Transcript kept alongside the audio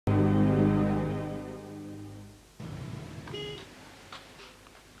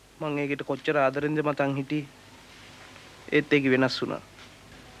මං ඒකට කොච්චර ආදරෙන්ද මතන් හිටියේ. ඒත් ඒක වෙනස් වුණා.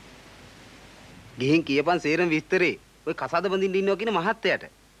 ගිහින් කියපන් සේරම විස්තරේ. ඔය කසාද බඳින්න ඉන්නවා කියන මහත්තයාට.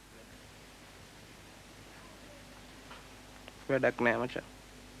 වැඩක් නෑ මචං.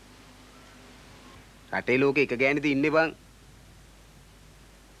 රටේ ලෝකේ එක ගෑනිද ඉන්නේ බං.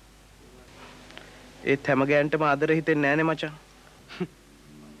 ඒත් හැම ගෑනටම ආදර හිතෙන්නේ නෑනේ මචං.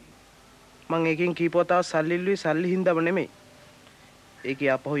 මං එකෙන් කීප වතාවක් සල්ලි ඉල්ලුවේ සල්ලි හින්දාම නෙමෙයි. ඒකේ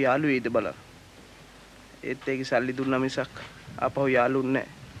ආපහු යාළු වේද බලන්න. ඒත් ඒකේ සල්ලි දුන්නා මිසක් ආපහු යාළුුන්නේ නෑ.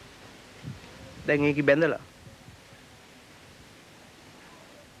 දැන් ඒකේ බැඳලා.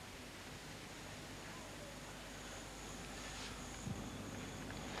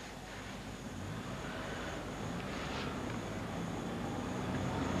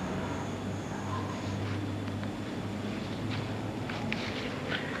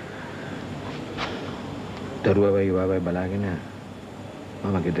 දරුවා වයි වාවයි බලාගෙන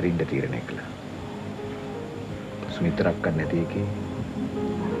මම ගෙදර ඉන්න තීරණය කළා. සුමිතරක් ගන්න නැති එකේ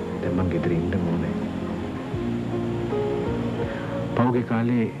දැන් මම ගෙදර ඉන්න ඕනේ. පෞගේ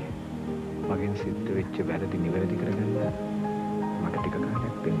කාලේ මගෙන් සිද්ධ වෙච්ච වැරදි නිවැරදි කරගන්න මට ටික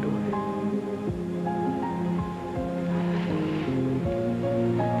කාලයක් දෙන්න ඕනේ.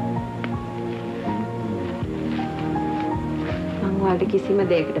 මම ඔයාලට කිසිම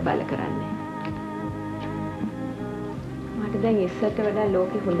දෙයකට බල කරන්නේ. දැන් ඉස්සරට වඩා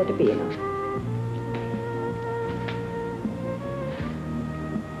ලෝකෙ හොඳට පේනවා.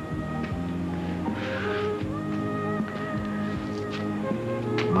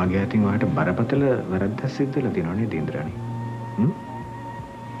 මගේ අතින් ඔයාලට බරපතල වැරද්දක් සිද්ධ වෙලා තියෙනවා නේද ඉන්ද්‍රාණි?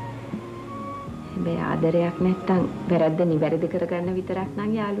 හැබැයි ආදරයක් නැත්තම් වැරද්ද නිවැරදි කරගන්න විතරක්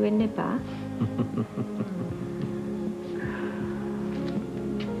නම් යාළු වෙන්න එපා.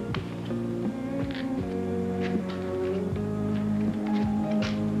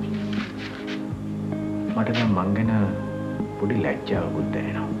 මට නම් මං ගැන පොඩි ලැජ්ජාවකුත්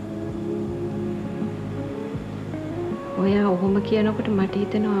දැනෙනවා. ඔයා ඔහොම කියනකොට මට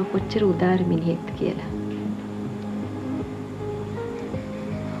හිතෙනවා කොච්චර උදාර මිනිහෙක්ද කියලා.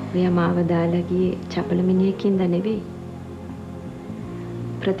 ඔයා මාව දාලා ගියේ චපල මිනිහෙකින්ද නෙවෙයි.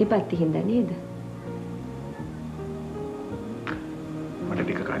 ප්‍රතිපත්ති හින්දා නේද? මට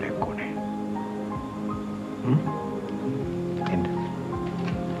ටික කාලයක් ඕනේ.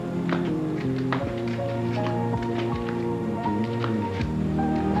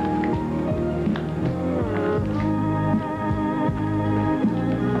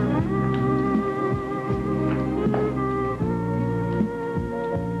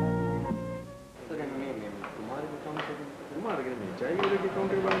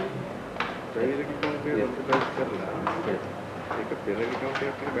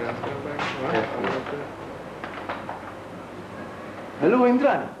 Hello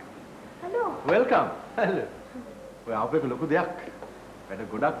Indrani. Hello. Welcome. Hello. ඔය ආපේක ලොකු දෙයක්. වැඩ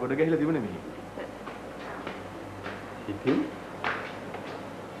ගොඩක් ගොඩ ගහලා තිබුණේ මෙහි. ඉතින්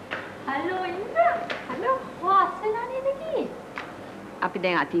Hello Indra. Hello. ඔයා අස්සලා නේද කී? අපි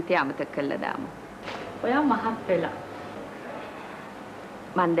දැන් අතීතය අමතක කරලා දාමු. ඔයා මහත් වෙලා.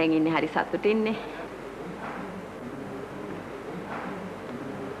 මං දැන් ඉන්නේ හරි සතුටින්නේ.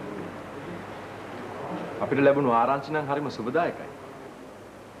 අපිට ලැබුණු ආරංචි නම් හරිම සුබදායකයි.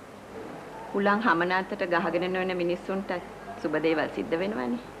 උලන් හමනාතට ගහගෙන නොවන මිනිස්සුන්ට සුබ දේවල් සිද්ධ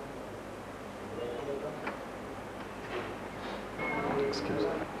වෙනවනේ. Excuse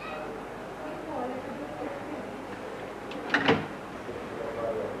me.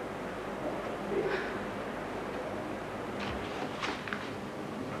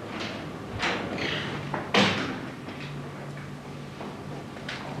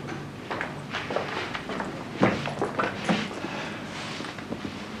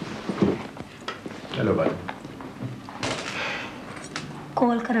 Hello, bud.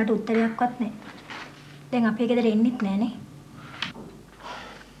 Call කරාට උත්තරයක්වත් නැහැ. දැන් අපේ ගෙදර එන්නෙත් නැහනේ.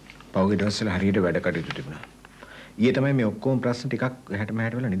 පෞගේ දවස්වල හරියට වැඩ කටයුතු තිබුණා. ඊයේ තමයි මේ ඔක්කොම ප්‍රශ්න ටිකක් එහාට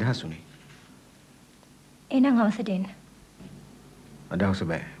මෙහාට වෙලා නිදහස් වුණේ. එහෙනම් හවසට එන්න. අද හවස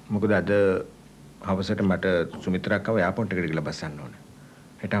බෑ. මොකද අද හවසට මට සුමිත්‍රාක්කව එයාපෝට් එකට ගිහලා බස්සන්න ඕන.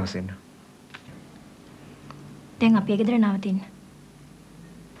 හෙට හවස එන්න. දැන් අපේ ගෙදර නවතින්න.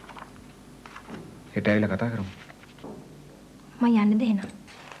 හෙට ඇවිල්ලා කතා කරමු. මම යන්නද එහෙනම්?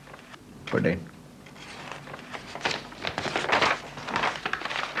 පොඩ්ඩෙන්.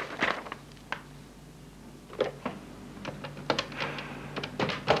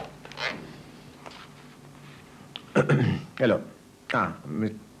 Hello.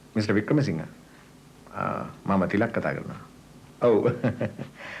 Mr. Vikramasinghe. මම තිලක් කතා කරනවා. ඔව්.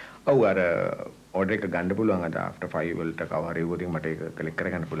 ඔව් අර ඕඩර් එක ගන්න පුළුවන් අද after 5 වලට කව හරි වුණොත් මට ඒක කලෙක්ට්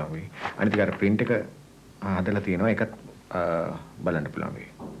කරගන්න පුළුවන් වෙයි. අනිත් එක අර print එක හදලා තියෙනවා ඒකත් බලන්න පුළුවන් වෙයි.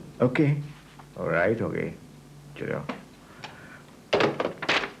 Okay. All right, okay. Cheerio.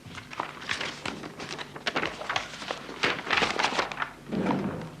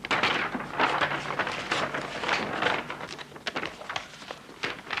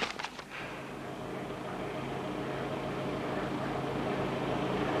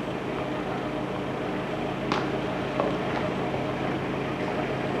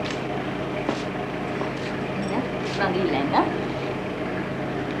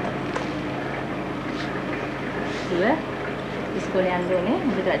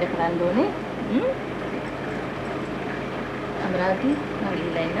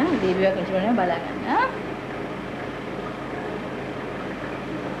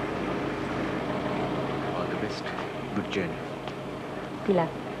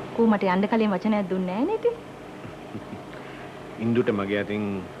 මට යන්න කලින් වචනයක් දුන්නේ නැහැ නේද? ඉන්දුට මගේ අතින්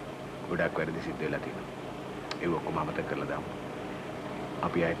ගොඩක් වැරදි සිද්ධ වෙලා තියෙනවා. ඒක ඔක්කොම අමතක කරලා දාමු.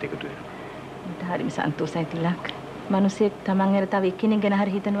 අපි ආයෙත් එකතු වෙනවා. මට හරිම සන්තෝෂයි තිලක්. මිනිස්සෙක් Taman අර තව එක්කෙනෙක් ගැන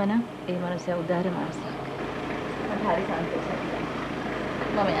හරි හිතනවා නම් ඒ මිනිස්සයා උදාර මානසික. මට හරි සන්තෝෂයි.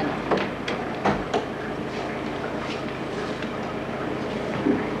 මම යනවා.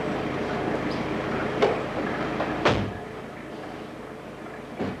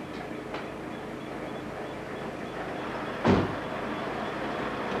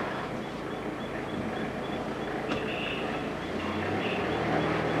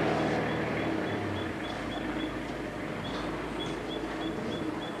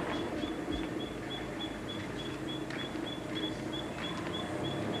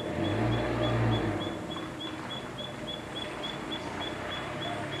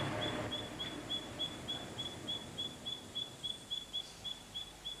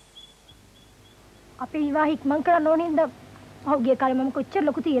 අපේ විවාහ ඉක්මන් කරන්න ඕනේ නේද? පහුගිය කාලේ මම කොච්චර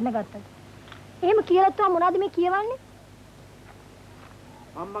ලොකු තීරණ ගත්තද? එහෙම කියලාත් වා මොනවද මේ කියවන්නේ?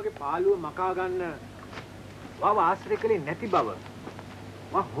 අම්මගේ පාළුව මකා ගන්න වාව ආශ්‍රය කළේ නැති බව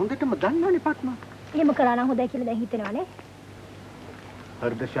වා හොඳටම දන්නවනේ පත්මා. එහෙම කළා නම් හොඳයි කියලා දැන් හිතෙනවනේ.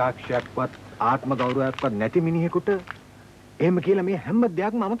 හෘද සාක්ෂියක්වත් ආත්ම ගෞරවයක්වත් නැති මිනිහෙකුට එහෙම කියලා මේ හැම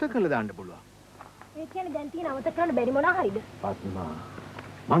දෙයක්ම අමතක කරලා දාන්න පුළුවන්. ඒ කියන්නේ දැන් තියෙන අමතක කරන්න බැරි මොනවා හරිද? පත්මා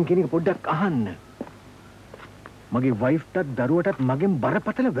මං කියන එක පොඩ්ඩක් අහන්න. මගේ වයිෆ්ටත් දරුවටත් මගෙන්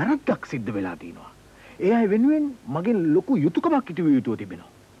බරපතල වැරද්දක් සිද්ධ වෙලා තියෙනවා. ඒ අය වෙනුවෙන් මගෙන් ලොකු යුතුයකමක් ඉටු විය යුතුව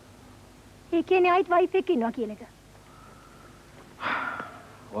තිබෙනවා. ඒ කියන්නේ ආයිත් වයිෆ් එක්ක ඉන්නවා කියන එක.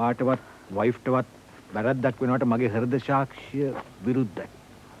 වාටවත් වයිෆ්ටවත් වැරද්දක් වෙනවට මගේ හෘද සාක්ෂිය විරුද්ධයි.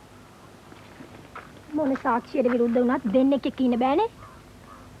 මොන සාක්ෂියට විරුද්ධ වුණත් දෙන්නෙක් එක්ක ඉන්න බෑනේ.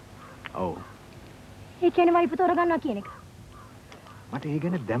 ඔව්. ඒ කියන්නේ වයිෆ් තෝරගන්නවා කියන එක. මට ඒ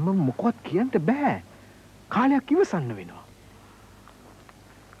ගැන දැම්ම මොකවත් කියන්න බෑ. කාලයක් ඉවසන්න වෙනවා.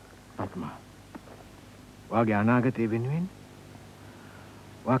 පත්මා. වාගේ අනාගතය වෙනුවෙන්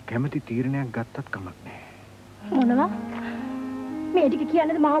වා කැමති තීරණයක් ගත්තත් කමක් නැහැ. මොනවා? මේ ටික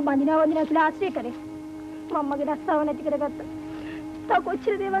කියන්නද මාව බඳිනවා කියලා ආශ්‍රය කරේ. මම්මගේ රස්සාව නැති කරගත්තා. තව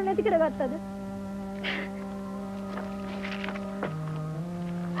කොච්චර දේවල් නැති කරගත්තද?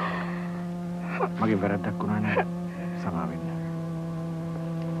 මගේ වැරද්දක් වුණා නේද? සමා වෙන්න.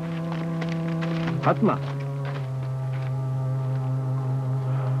 පත්මා.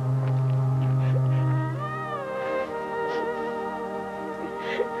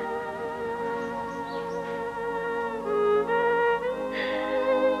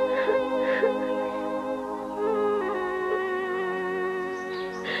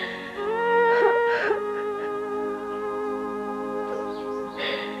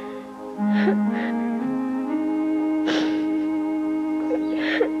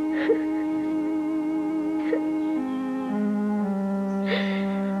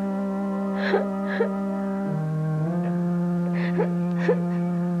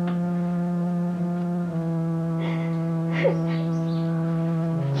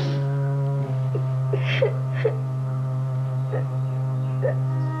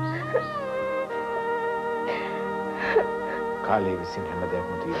 කාලේ විසින් හැම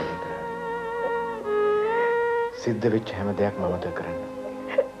දෙයක්ම තීරණය කරා. සිද්ධ වෙච්ච හැම දෙයක්ම අමතක කරන්න.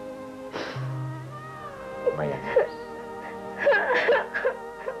 මම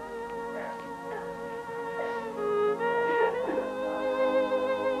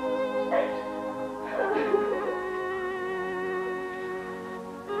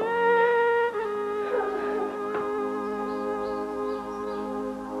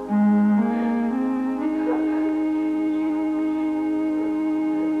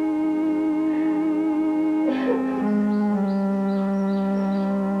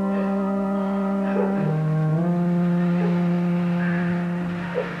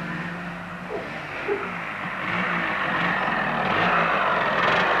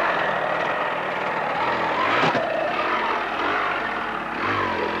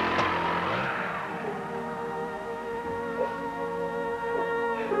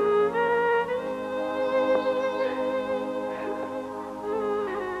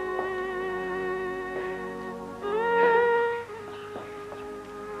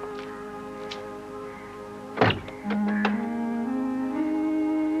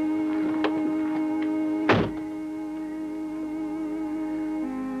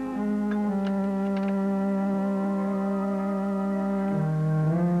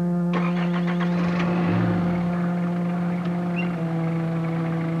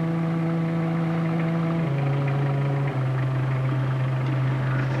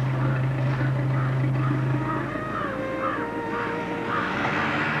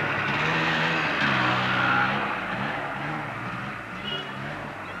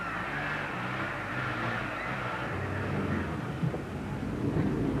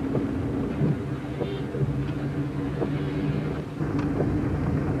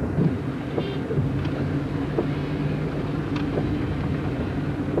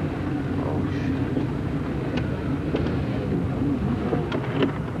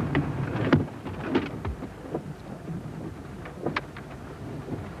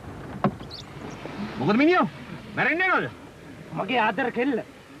මොකද මිනිහා? මැරෙන්නේ නේද? මගේ ආදර කෙල්ල.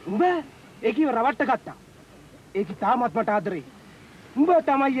 උඹ ඒකිව රවට්ට ගත්තා. ඒකි තාමත් මට ආදරේ. උඹ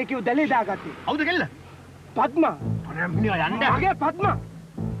තමයි ඒකිව දැලේ දාගත්තේ. කවුද කෙල්ල? පද්මා. අනේ මිනිහා යන්න. මගේ පද්මා.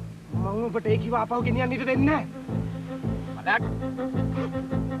 මම ඔබට ඒකිව ආපහු ගෙනියන්න ඉඩ දෙන්නේ නැහැ.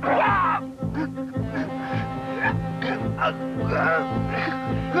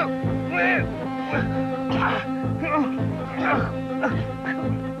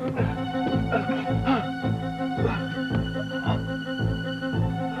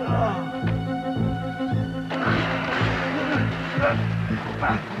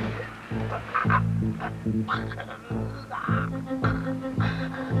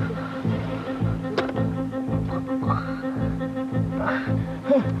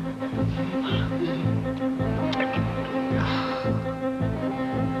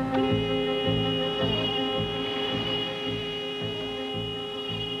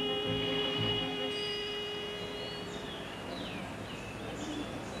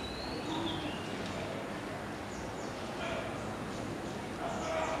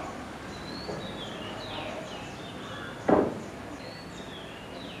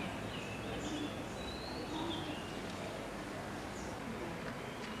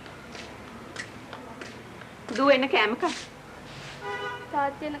 දූ එන්න කෑම කන්න.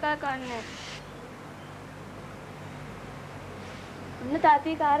 තාත්ති එනකල් කන්නේ. ඔන්න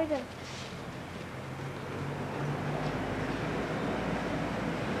තාත්ති කාර් එක.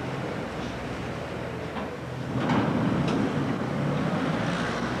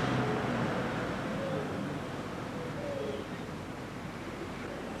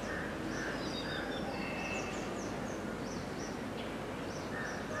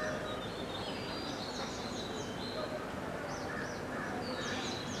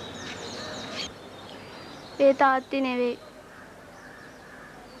 ඒ තාත්ති නෙවෙයි.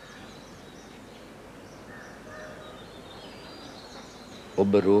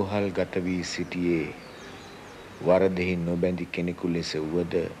 ඔබ රෝහල් ගත වී සිටියේ වරදෙහි නොබැඳි කෙනෙකු ලෙස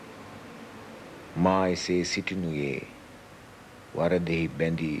වුවද මා එසේ සිටිනුයේ වරදෙහි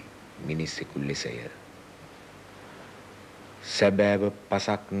බැඳි මිනිසෙකු ලෙසය. සැබෑව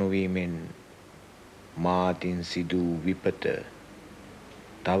පසක් නොවීමෙන් මා අතින් සිදු විපත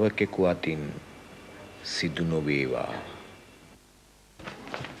තව කෙකු අතින් සිදු නොවේවා.